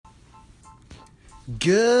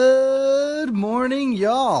Good morning,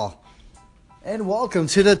 y'all, and welcome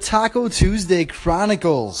to the Taco Tuesday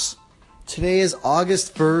Chronicles. Today is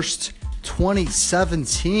August 1st,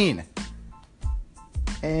 2017,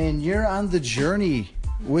 and you're on the journey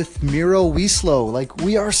with Miro We Slow. Like,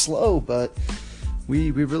 we are slow, but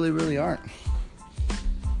we really aren't.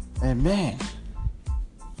 And man,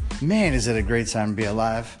 is it a great time to be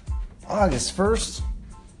alive. August 1st?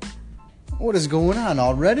 What is going on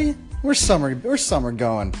already? Where's summer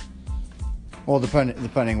going? Well,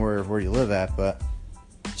 depending where you live at, but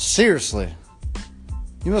seriously,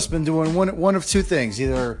 you must have been doing one of two things.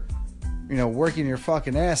 Either, working your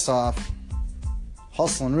fucking ass off,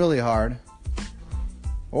 hustling really hard,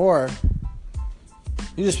 or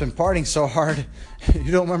you just been partying so hard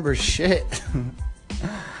you don't remember shit.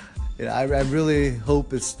 I really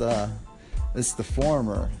hope it's the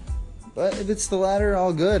former, but if it's the latter,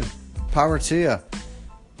 all good. Power to you.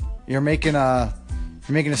 You're making a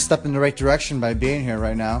step in the right direction by being here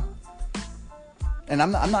right now. And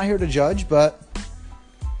I'm not here to judge, but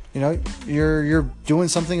you're doing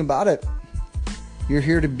something about it. You're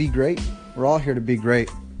here to be great. We're all here to be great.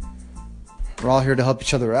 We're all here to help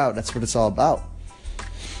each other out. That's what it's all about.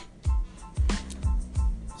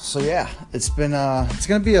 So yeah, it's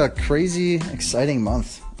gonna be a crazy, exciting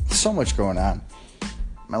month. So much going on.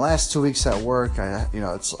 My last 2 weeks at work,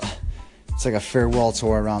 it's like a farewell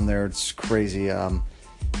tour around there. It's crazy.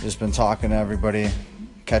 Just been talking to everybody,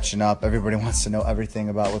 catching up. Everybody wants to know everything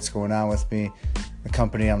about what's going on with me, the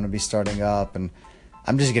company I'm going to be starting up, and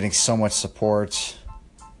I'm just getting so much support.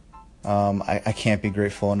 I can't be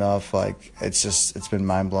grateful enough. Like, it's been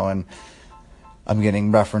mind-blowing. I'm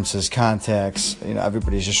getting references, contacts.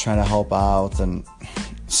 Everybody's just trying to help out, and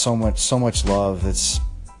so much love. It's,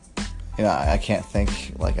 I can't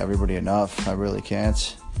thank everybody enough. I really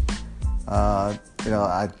can't. I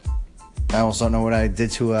almost don't know what I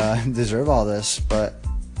did to deserve all this, but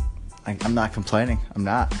I'm not complaining. I'm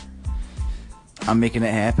not. I'm making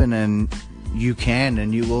it happen, and you can,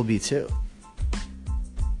 and you will be too.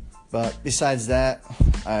 But besides that,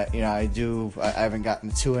 I haven't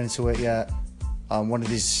gotten too into it yet. One of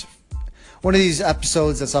these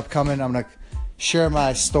episodes that's upcoming, I'm gonna share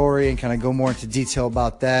my story and kind of go more into detail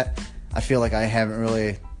about that. I feel like I haven't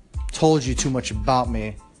really told you too much about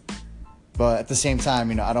me. But at the same time,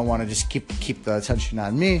 I don't want to just keep the attention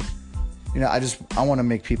on me. I want to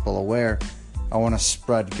make people aware. I want to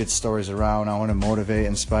spread good stories around. I want to motivate,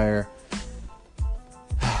 inspire.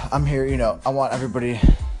 I'm here, I want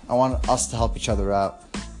us to help each other out.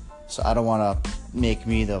 So I don't want to make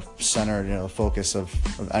me the center, the focus of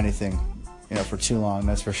anything, for too long.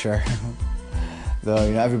 That's for sure. Though,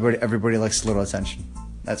 everybody likes a little attention.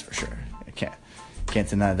 That's for sure. I can't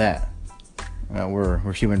deny that.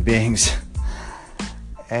 We're human beings.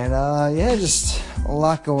 And just a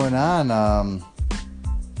lot going on.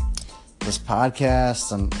 This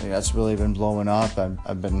podcast, and that's really been blowing up.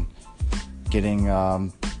 I've been getting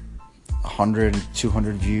 100,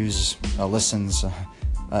 200 views, listens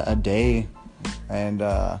a day, and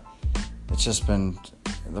it's just been,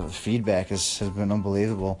 the feedback has been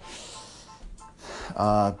unbelievable.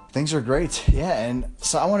 Things are great, and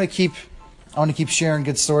so I want to keep sharing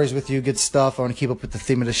good stories with you, good stuff. I want to keep up with the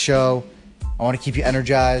theme of the show. I want to keep you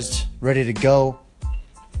energized, ready to go.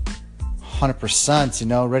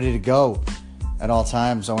 100%, ready to go at all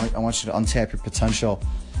times. I want you to untap your potential.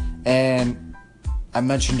 And I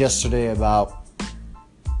mentioned yesterday about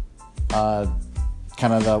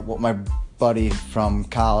what my buddy from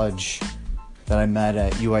college that I met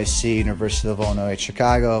at UIC, University of Illinois at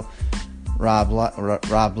Chicago, Rob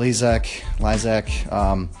Lizak,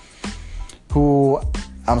 who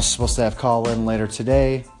I'm supposed to have call in later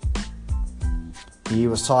today. He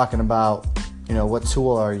was talking about, what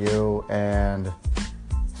tool are you, and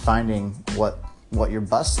finding what you're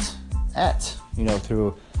best at,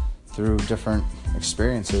 through different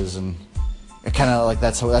experiences. And it kind of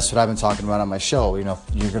that's what I've been talking about on my show. You're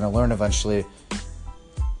going to learn eventually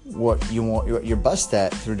what you're best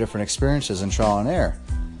at through different experiences and trial and error.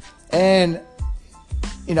 And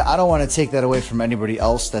I don't want to take that away from anybody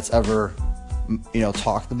else that's ever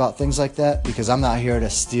talked about things like that, because I'm not here to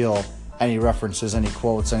steal any references, any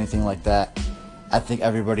quotes, anything like that. I think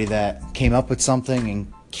everybody that came up with something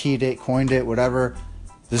and keyed it, coined it, whatever,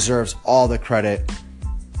 deserves all the credit,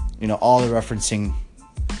 all the referencing.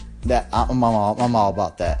 That I'm all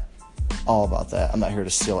about that. All about that. I'm not here to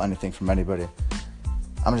steal anything from anybody.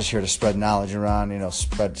 I'm just here to spread knowledge around,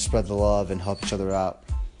 spread the love and help each other out.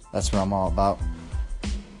 That's what I'm all about.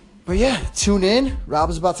 But yeah, tune in.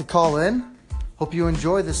 Rob is about to call in. Hope you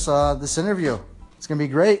enjoy this interview. It's gonna be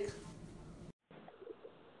great.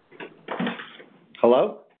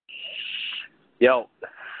 Hello? Yo.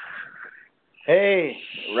 Hey,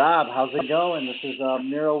 Rob, how's it going? This is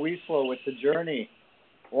Miro Wieslow with The Journey.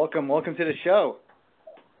 Welcome to the show.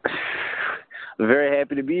 I'm very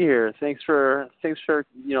happy to be here. Thanks for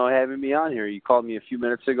having me on here. You called me a few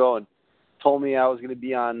minutes ago and told me I was going to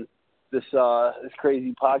be on this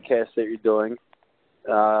crazy podcast that you're doing.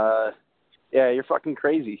 Yeah, you're fucking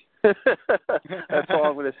crazy. That's all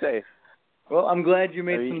I'm going to say. Well, I'm glad you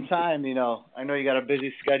made some time. I know you got a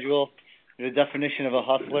busy schedule. You're the definition of a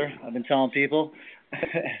hustler, I've been telling people.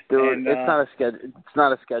 Dude, and, it's not a schedule. It's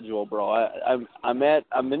not a schedule, bro.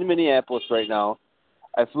 I'm in Minneapolis right now.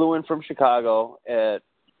 I flew in from Chicago at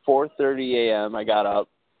 4:30 a.m. I got up,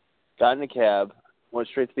 got in a cab, went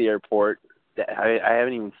straight to the airport. I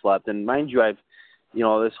haven't even slept, and mind you,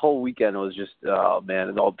 this whole weekend was just, oh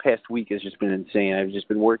man, the past week has just been insane. I've just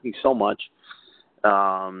been working so much,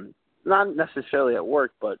 not necessarily at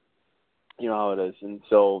work, but you know how it is. And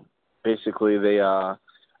so basically,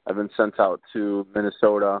 I've been sent out to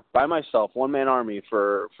Minnesota by myself, one-man army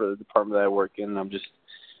for the department that I work in. And I'm just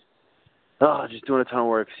doing a ton of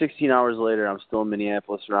work. 16 hours later, I'm still in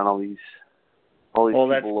Minneapolis around all these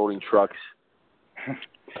people loading trucks.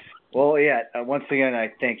 Well, yeah. Once again,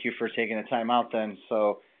 I thank you for taking the time out. Then,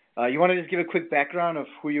 so you want to just give a quick background of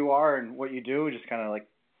who you are and what you do, just kind of like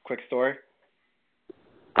quick story.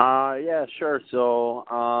 Yeah, sure. So,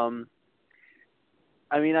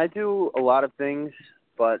 I do a lot of things,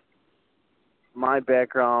 but my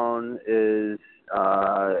background is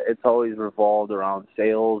it's always revolved around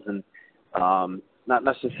sales and not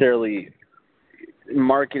necessarily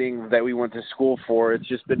marketing that we went to school for. It's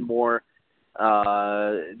just been more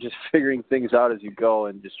just figuring things out as you go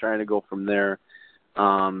and just trying to go from there.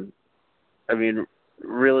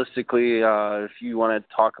 Realistically, if you want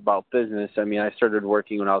to talk about business, I started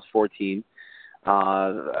working when I was 14.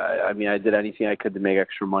 I did anything I could to make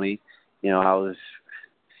extra money. You name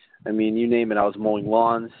it. I was mowing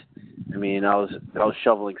lawns. I was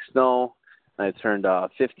shoveling snow. I turned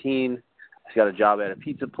 15. I got a job at a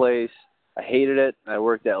pizza place. I hated it. I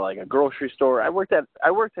worked at like a grocery store. I worked at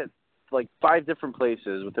like 5 different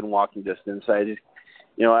places within walking distance. I just,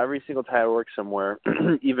 every single time I work somewhere,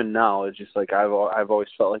 even now, it's just like I've always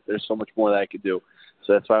felt like there's so much more that I could do.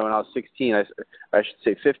 So that's why when I was 16, I should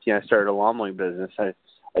say 15, I started a lawn mowing business. I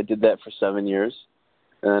did that for 7 years,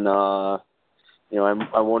 and I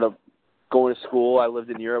wound up going to school. I lived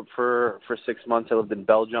in Europe for 6 months. I lived in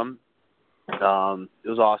Belgium. It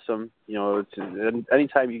was awesome. It's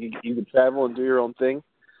anytime you can travel and do your own thing.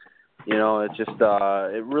 It just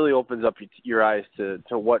it really opens up your eyes to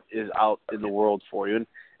what is out in the world for you,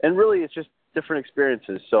 and really it's just different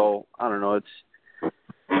experiences. So I don't know. It's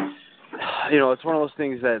one of those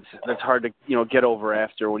things that's hard to get over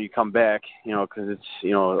after when you come back. Because it's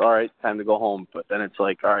all right, time to go home. But then it's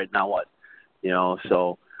like, all right, now what?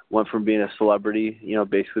 So went from being a celebrity,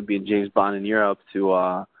 basically being James Bond in Europe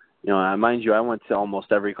to mind you, I went to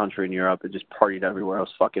almost every country in Europe and just partied everywhere. It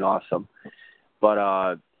was fucking awesome.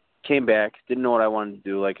 But came back, didn't know what I wanted to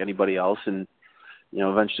do like anybody else, and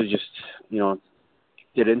eventually just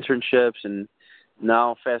did internships, and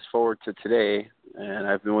now fast forward to today, and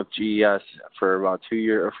I've been with GES for about a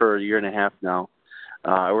year and a half now.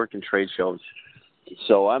 I work in trade shows,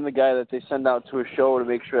 so I'm the guy that they send out to a show to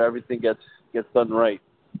make sure everything gets done right,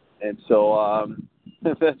 and so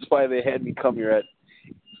that's why they had me come here at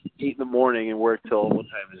 8 in the morning and work till, what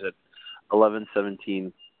time is it?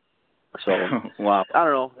 11:17. So Wow. I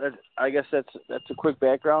don't know. I guess that's a quick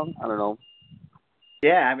background. I don't know.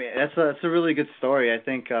 Yeah, that's a really good story. I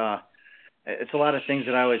think it's a lot of things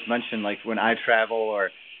that I always mention, like when I travel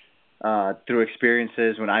or through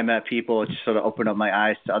experiences, when I met people, it just sort of opened up my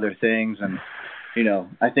eyes to other things. And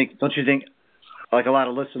don't you think like a lot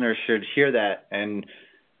of listeners should hear that and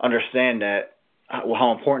understand that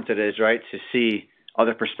how important it is, right, to see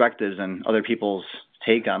other perspectives and other people's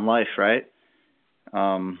take on life, right?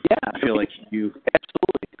 Yeah, I feel like you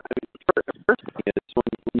absolutely. The first thing is when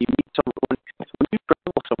you meet someone, when you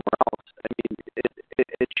travel somewhere else,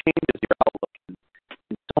 it changes your outlook in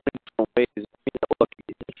so many different ways. Look,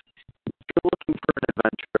 if you're looking for an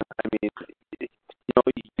adventure, you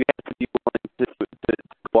have to be willing to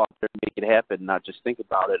go out there and make it happen, not just think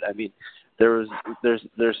about it. There's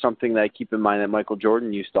something that I keep in mind that Michael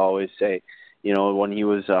Jordan used to always say. When he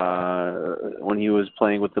was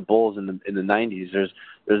playing with the Bulls in the 90s, there's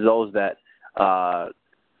those that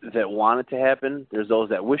want it to happen. There's those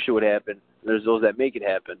that wish it would happen. There's those that make it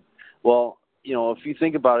happen. Well, if you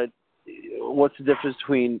think about it, what's the difference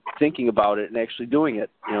between thinking about it and actually doing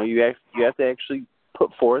it? You have to actually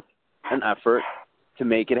put forth an effort to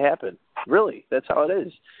make it happen. Really, that's how it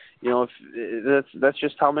is. If that's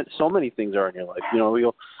just how so many things are in your life.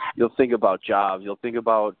 You'll think about jobs, you'll think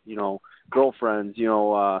about girlfriends,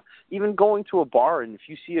 even going to a bar, and if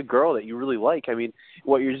you see a girl that you really like, I mean,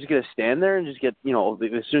 what, you're just gonna stand there and just get,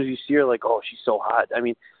 as soon as you see her, like, oh, she's so hot. I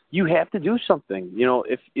mean, you have to do something.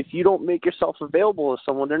 If you don't make yourself available to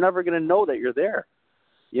someone, they're never gonna know that you're there.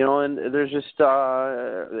 And there's just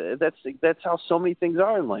that's how so many things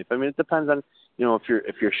are in life. I mean, it depends on if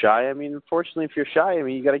you're shy. I mean, unfortunately, if you're shy, I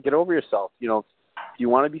mean, you got to get over yourself. If you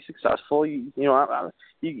want to be successful, you got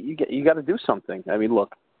to do something. I mean,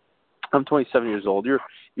 look, I'm 27 years old. You're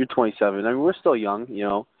 27. I mean, we're still young.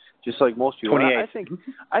 Just like most people. 28.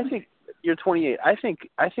 I think you're 28. I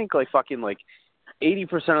think like fucking like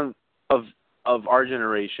 80% of our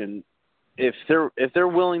generation, if they're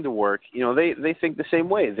willing to work, they think the same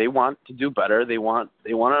way. They want to do better. They want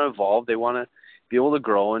to evolve. They want to be able to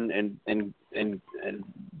grow and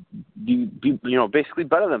be basically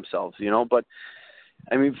better themselves. But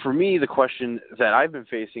I mean, for me, the question that I've been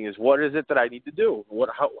facing is, what is it that I need to do?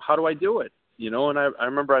 How do I do it? And I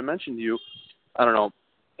remember I mentioned to you, I don't know,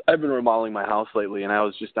 I've been remodeling my house lately, and I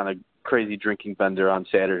was just on a crazy drinking bender on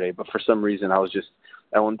Saturday. But for some reason, I was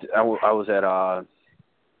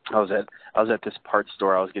at this parts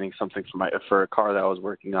store. I was getting something for a car that I was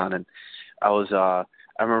working on, and I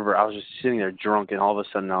remember I was just sitting there drunk, and all of a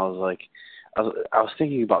sudden I was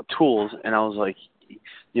thinking about tools, and I was like,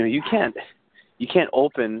 you can't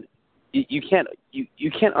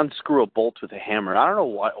unscrew a bolt with a hammer. I don't know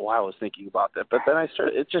why I was thinking about that, but then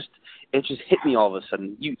it just hit me all of a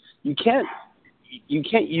sudden. You can't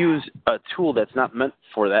use a tool that's not meant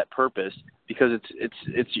for that purpose, because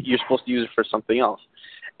it's you're supposed to use it for something else.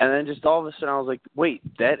 And then just all of a sudden I was like, wait,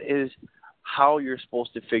 that is how you're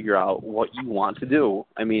supposed to figure out what you want to do.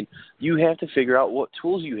 I mean, you have to figure out what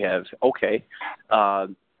tools you have. Okay,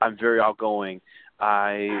 I'm very outgoing.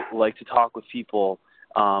 I like to talk with people.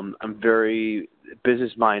 I'm very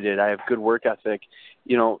business-minded. I have good work ethic.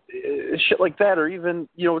 Shit like that, or even,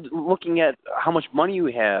 looking at how much money you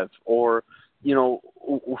have, or,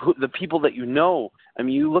 the people that you know. I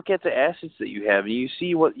mean, you look at the assets that you have, and you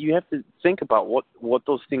see what you have to think about, what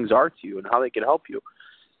those things are to you and how they can help you.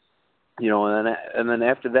 And then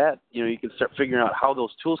after that, you can start figuring out how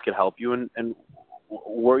those tools can help you, and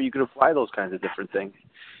where you can apply those kinds of different things.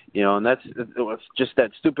 And it's just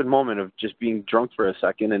that stupid moment of just being drunk for a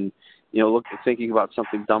second, and thinking about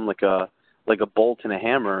something dumb like a bolt and a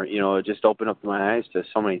hammer. It just opened up my eyes to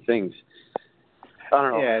so many things. I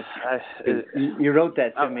don't know. Yeah, you wrote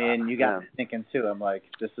that to me, and you got me thinking too. I'm like,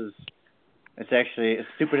 it's actually, as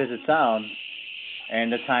stupid as it sounds.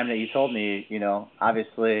 And the time that you told me,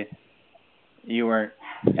 obviously you weren't,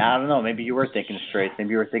 I don't know, maybe you were thinking straight.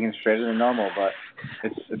 Maybe you were thinking straighter than normal, but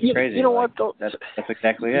it's crazy. You know what, though? That's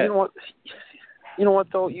exactly it. You know what,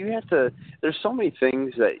 though? You have to, there's so many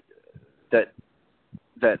things that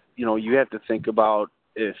you have to think about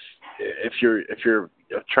if you're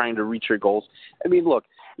trying to reach your goals. I mean, look,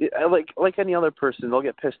 like any other person, they'll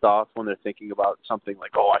get pissed off when they're thinking about something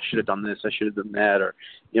like, oh, I should have done this, I should have done that, or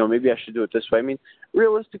maybe I should do it this way. I mean,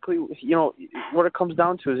 realistically, what it comes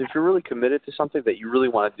down to is, if you're really committed to something that you really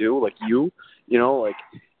want to do, like like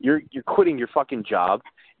you're quitting your fucking job,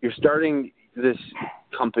 you're starting this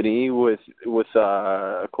company with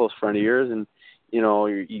a close friend of yours, and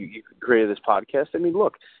you created this podcast. I mean,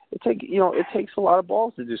 look, it takes a lot of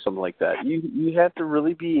balls to do something like that. You have to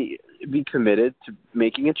really be committed to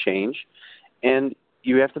making a change, and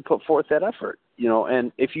you have to put forth that effort.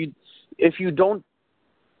 And if you don't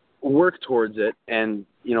work towards it and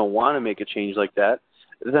want to make a change like that,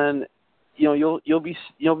 then you'll be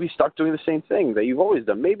stuck doing the same thing that you've always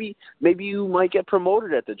done. Maybe you might get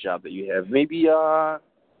promoted at the job that you have. Maybe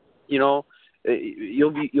you'll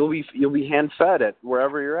be hand fed at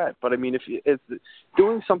wherever you're at. But I mean, if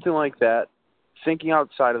doing something like that, thinking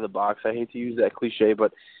outside of the box, I hate to use that cliche,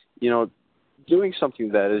 but doing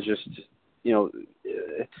something that is just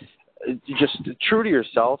true to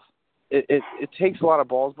yourself, it takes a lot of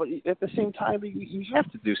balls. But at the same time, you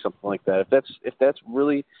have to do something like that if that's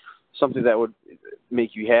really something that would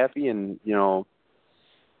make you happy and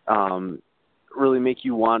really make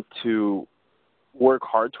you want to work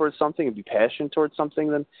hard towards something and be passionate towards something,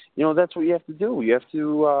 then that's what you have to do. You have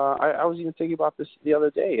to I was even thinking about this the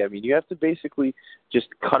other day. I mean, you have to basically just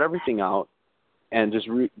cut everything out and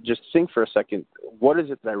just think for a second, what is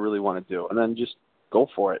it that I really want to do, and then just go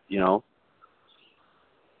for it. Yeah,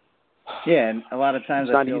 and a lot of times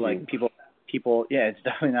I feel like people yeah, it's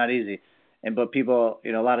definitely not easy. But people, a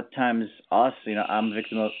lot of times I'm a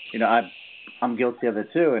victim of, I'm guilty of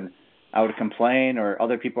it too, and I would complain, or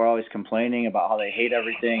other people are always complaining about how they hate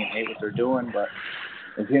everything and hate what they're doing. But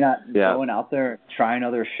if you're not going out there trying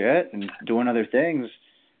other shit and doing other things,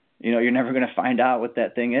 you're never going to find out what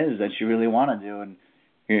that thing is that you really want to do, and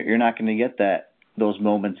you're not going to get those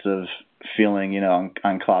moments of feeling,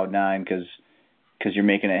 on cloud nine because you're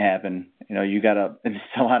making it happen. You gotta. It's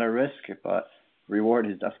a lot of risk, but reward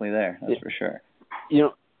is definitely there. That's for sure.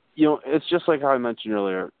 It's just like how I mentioned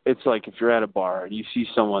earlier. It's like if you're at a bar and you see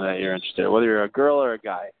someone that you're interested in, whether you're a girl or a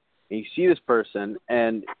guy, and you see this person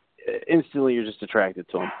and instantly you're just attracted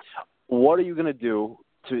to them. What are you going to do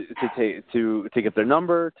to get their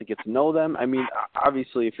number, to get to know them? I mean,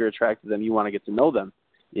 obviously, if you're attracted to them, you want to get to know them,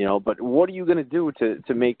 But what are you going to do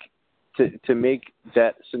to make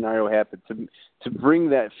that scenario happen? To bring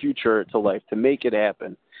that future to life, to make it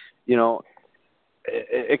happen?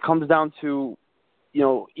 It comes down to,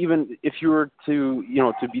 even if you were to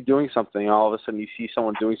be doing something, all of a sudden you see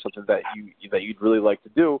someone doing something that you'd really like to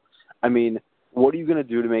do. I mean, what are you going to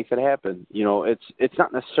do to make that happen? It's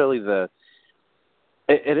not necessarily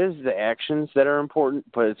it is the actions that are important,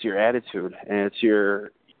 but it's your attitude and it's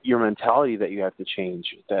your mentality that you have to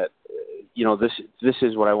change. That this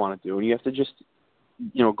is what I want to do, and you have to just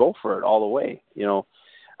go for it all the way.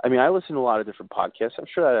 I mean, I listen to a lot of different podcasts. I'm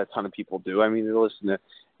sure that a ton of people do. I mean, they listen to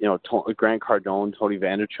Grant Cardone, Tony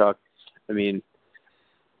Vanderchuk. I mean,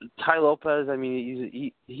 Ty Lopez. I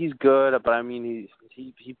mean, he's good, but I mean,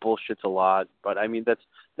 he bullshits a lot. But I mean, that's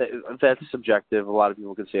subjective. A lot of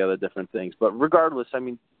people can say other different things. But regardless, I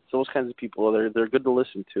mean, those kinds of people, they're good to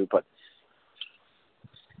listen to. But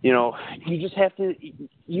you have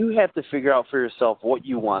to figure out for yourself what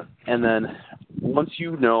you want, and then once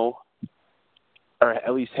you know, or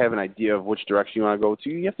at least have an idea of which direction you want to go to,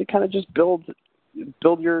 you have to kind of just build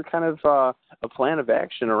your kind of a plan of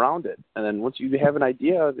action around it. And then once you have an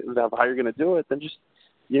idea of how you're going to do it, then just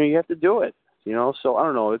you have to do it. So I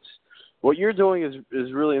don't know. It's what you're doing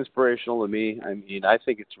is really inspirational to me. I mean, I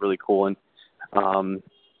think it's really cool, and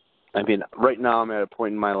I mean, right now I'm at a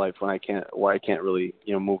point in my life when I can't really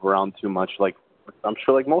move around too much. Like I'm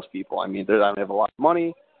sure, like most people. I mean, I don't have a lot of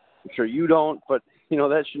money. I'm sure you don't, but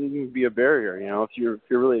that shouldn't even be a barrier. If you're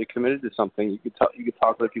really committed to something, you could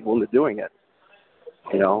talk other people into doing it.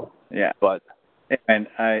 Yeah. But and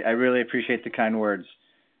I really appreciate the kind words.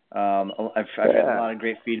 I've had a lot of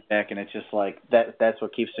great feedback, and it's just like that's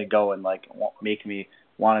what keeps me going. Like make me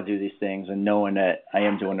want to do these things, and knowing that I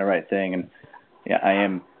am doing the right thing, and I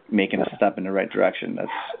am making a step in the right direction.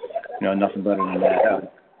 That's nothing better than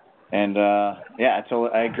that. And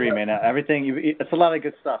I agree, man. Everything it's a lot of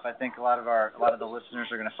good stuff. I think a lot of the listeners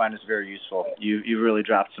are going to find this very useful. You really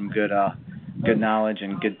dropped some good knowledge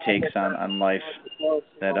and good takes on life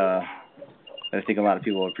that I think a lot of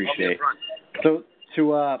people will appreciate. So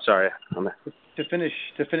to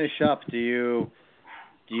finish up, do you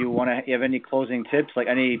have any closing tips? Like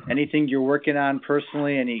anything you're working on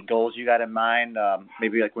personally? Any goals you got in mind?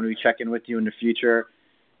 Maybe like when we check in with you in the future.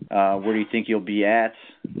 Where do you think you'll be at,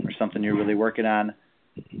 or something you're really working on?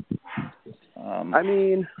 I've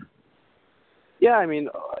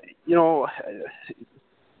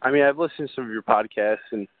listened to some of your podcasts,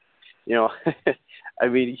 and I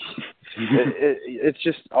mean,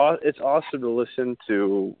 it's awesome to listen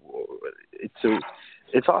to.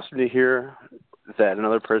 It's awesome to hear that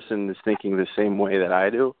another person is thinking the same way that I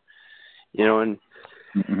do, and.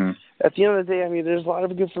 Mm-hmm. At the end of the day, I mean, there's a lot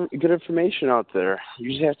of good information out there. You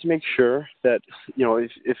just have to make sure that,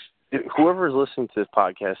 if whoever is listening to this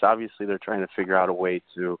podcast, obviously they're trying to figure out a way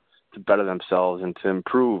to better themselves and to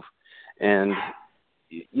improve. And,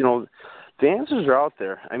 the answers are out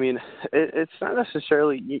there. I mean, it's not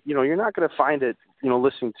necessarily, you're not going to find it,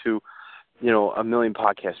 listening to, a million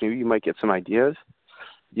podcasts. Maybe you might get some ideas,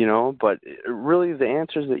 but really the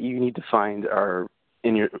answers that you need to find are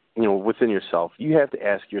in your, within yourself. You have to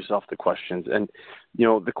ask yourself the questions, and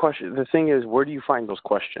the thing is, where do you find those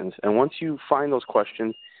questions? And once you find those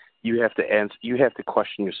questions, you have to answer. You have to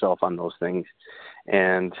question yourself on those things,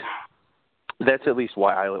 and that's at least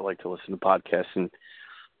why I like to listen to podcasts. And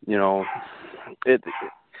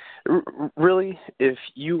really, if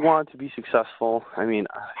you want to be successful, I mean,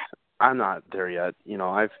 I'm not there yet.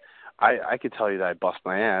 I could tell you that I bust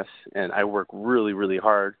my ass and I work really, really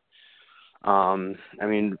hard. I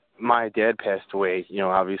mean, my dad passed away,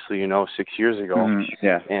 obviously, 6 years ago. Mm-hmm.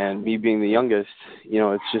 Yeah. And me being the youngest,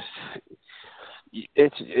 it's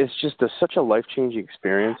just such a life-changing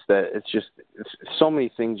experience that it's so many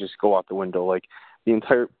things just go out the window. Like the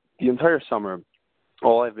entire summer,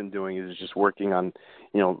 all I've been doing is just working on,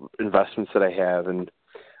 investments that I have and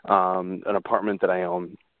an apartment that I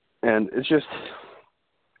own. And it's just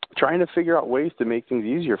trying to figure out ways to make things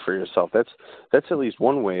easier for yourself. That's at least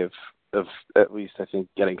one way of at least I think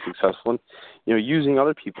getting successful. And, using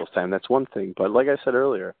other people's time, that's one thing. But like I said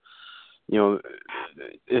earlier,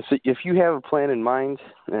 if you have a plan in mind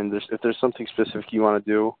and if there's something specific you want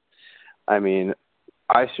to do, I mean,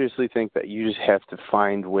 I seriously think that you just have to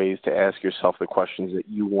find ways to ask yourself the questions that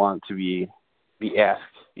you want to be asked,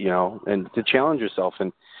 and to challenge yourself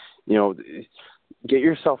and, get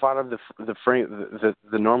yourself out of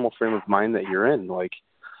the normal frame of mind that you're in. Like,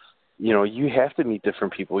 you have to meet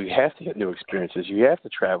different people. You have to get new experiences. You have to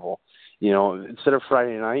travel. Instead of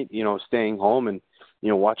Friday night, staying home and,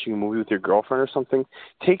 watching a movie with your girlfriend or something,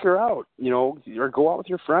 take her out, or go out with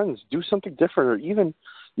your friends, do something different, or even,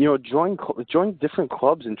 join different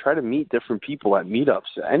clubs and try to meet different people at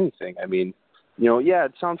meetups, anything. I mean,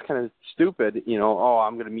 it sounds kind of stupid,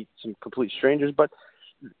 I'm going to meet some complete strangers, but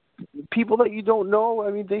people that you don't know,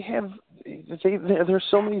 I mean, there's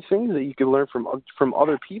so many things that you can learn from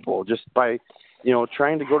other people just by,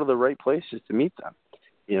 trying to go to the right places to meet them,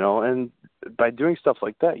 and by doing stuff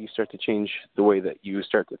like that, you start to change the way that you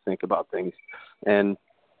start to think about things. And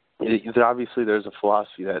obviously there's a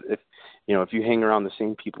philosophy that if you hang around the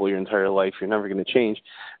same people your entire life, you're never going to change.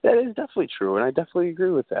 That is definitely true, and I definitely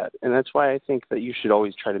agree with that. And that's why I think that you should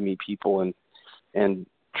always try to meet people and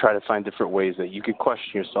try to find different ways that you could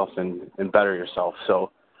question yourself and better yourself.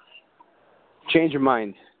 So change your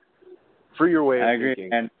mind. Free your way of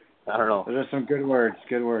thinking. And I don't know. Those are some good words.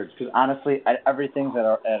 Because honestly, everything's at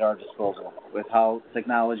our disposal with how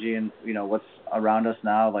technology and, what's around us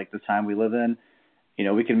now, like the time we live in,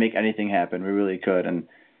 we can make anything happen. We really could. And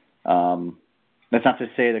that's not to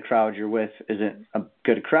say the crowd you're with isn't a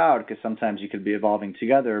good crowd, because sometimes you could be evolving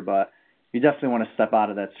together, but you definitely want to step out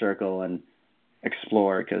of that circle and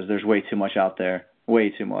explore, because there's way too much out there, way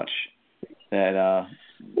too much that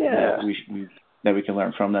we can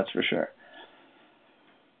learn from. That's for sure.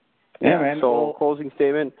 Yeah, man. So closing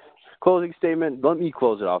statement. Let me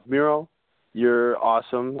close it off. Miro, you're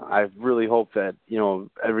awesome. I really hope that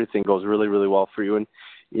everything goes really, really well for you. And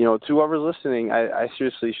to whoever's listening, I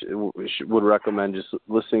seriously would recommend just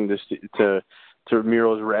listening to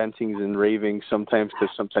Miro's rantings and ravings sometimes,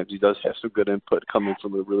 because sometimes he does have some good input coming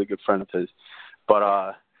from a really good friend of his. But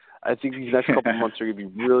I think these next couple of months are going to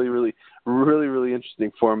be really, really, really, really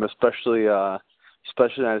interesting for him, especially on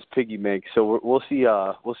his piggy make. So we'll see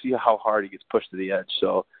how hard he gets pushed to the edge.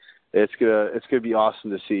 So it's gonna be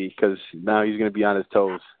awesome to see, because now he's gonna be on his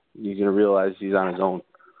toes. He's gonna realize he's on his own.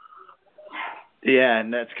 Yeah,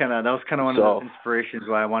 and that was kind of one of the inspirations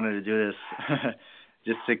why I wanted to do this,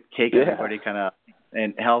 just to take everybody kind of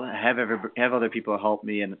and have other people help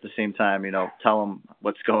me, and at the same time, tell them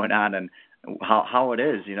what's going on and how it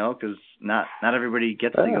is, because not everybody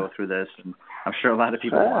gets to go through this, and I'm sure a lot of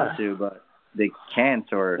people want to, but they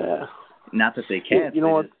can't, or not that they can't. You know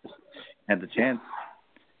what? Have the chance.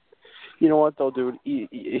 You know what though, dude?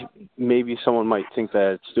 Maybe someone might think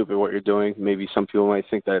that it's stupid what you're doing. Maybe some people might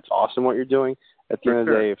think that it's awesome what you're doing. At the end of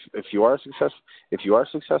the day, if you are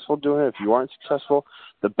successful doing it, if you aren't successful,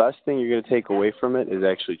 the best thing you're going to take away from it is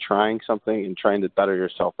actually trying something and trying to better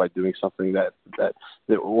yourself by doing something that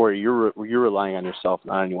where you're relying on yourself,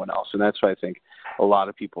 not anyone else. And that's what I think a lot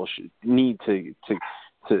of people need to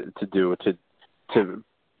do to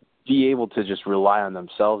be able to just rely on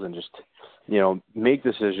themselves and just make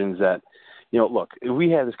decisions that look. We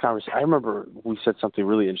had this conversation. I remember we said something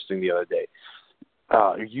really interesting the other day.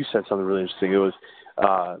 You said something really interesting. It was,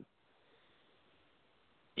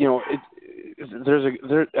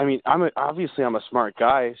 I'm a smart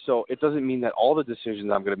guy, so it doesn't mean that all the decisions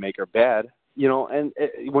I'm going to make are bad, and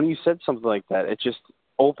when you said something like that, it just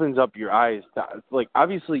opens up your eyes. Like,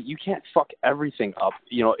 obviously you can't fuck everything up.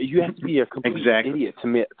 You have to be a complete idiot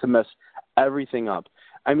to mess everything up.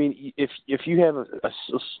 I mean, if you have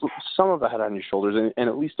some of a head on your shoulders and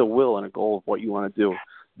at least a will and a goal of what you want to do,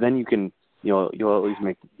 then you can, you'll at least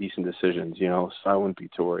make decent decisions, so I wouldn't be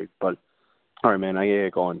too worried. But, all right, man, I get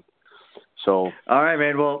it going. So, all right,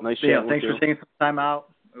 man. Well, nice thanks for taking some time out.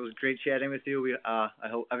 It was great chatting with you. I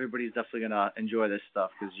hope everybody's definitely going to enjoy this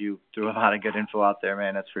stuff, because you threw a lot of good info out there,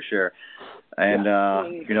 man, that's for sure. And,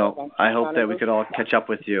 I hope that we could all catch up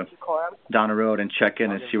with you down the road and check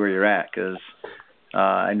in and see where you're at, because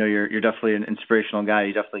I know you're definitely an inspirational guy.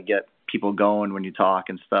 You definitely get people going when you talk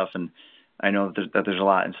and stuff, and I know that there's a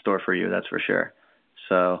lot in store for you, that's for sure.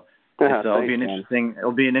 So it'll be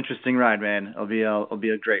an interesting ride, man. It'll be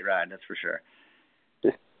a great ride, that's for sure.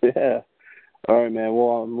 Yeah. All right, man.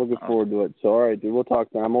 Well, I'm looking forward to it. So, all right, dude, we'll talk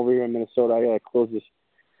then. I'm over here in Minnesota. I gotta close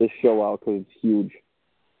this show out because it's huge.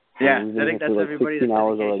 Yeah, I think that's everybody's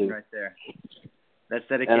dedication right there. That's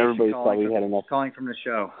dedication. And everybody's probably had enough. Calling from the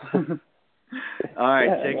show. All right,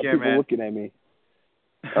 yeah, take care, man. Looking at me.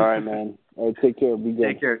 All right, man. All right, take care. Be good.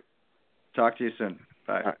 Take care. Talk to you soon.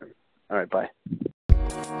 Bye. All right, bye.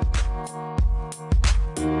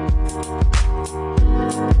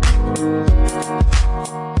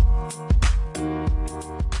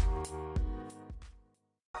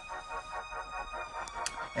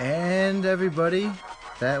 And everybody,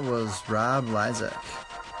 that was Rob Lizak,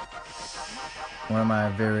 one of my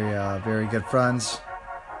very good friends.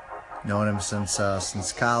 Known him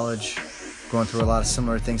since college, going through a lot of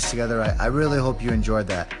similar things together. I really hope you enjoyed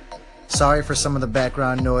that. Sorry for some of the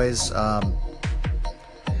background noise. I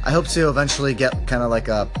hope to eventually get kind of like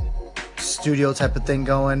a studio type of thing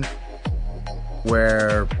going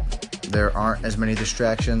where there aren't as many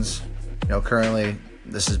distractions. You know, currently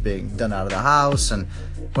this is being done out of the house, and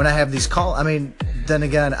when I have these then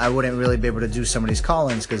again, I wouldn't really be able to do some of these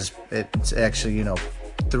call-ins because it's actually, you know,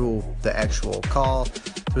 through the actual call,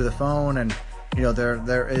 through the phone, and you know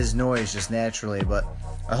there is noise just naturally. But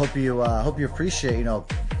I hope you appreciate, you know,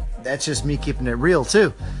 that's just me keeping it real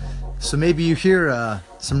too. So maybe you hear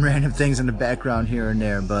some random things in the background here and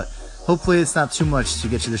there, but hopefully it's not too much to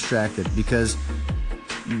get you distracted, because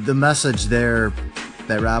the message there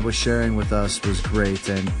that Rob was sharing with us was great,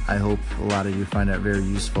 and I hope a lot of you find that very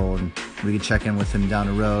useful, and we can check in with him down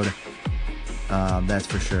the road. That's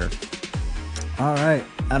for sure. All right,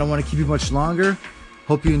 I don't want to keep you much longer.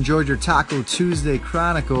 Hope you enjoyed your Taco Tuesday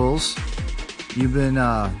Chronicles. You've been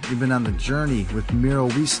on the journey with Miro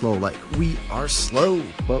We Slow, like we are slow,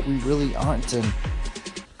 but we really aren't. And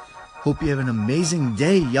hope you have an amazing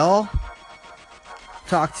day, y'all.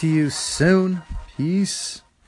 Talk to you soon. Peace.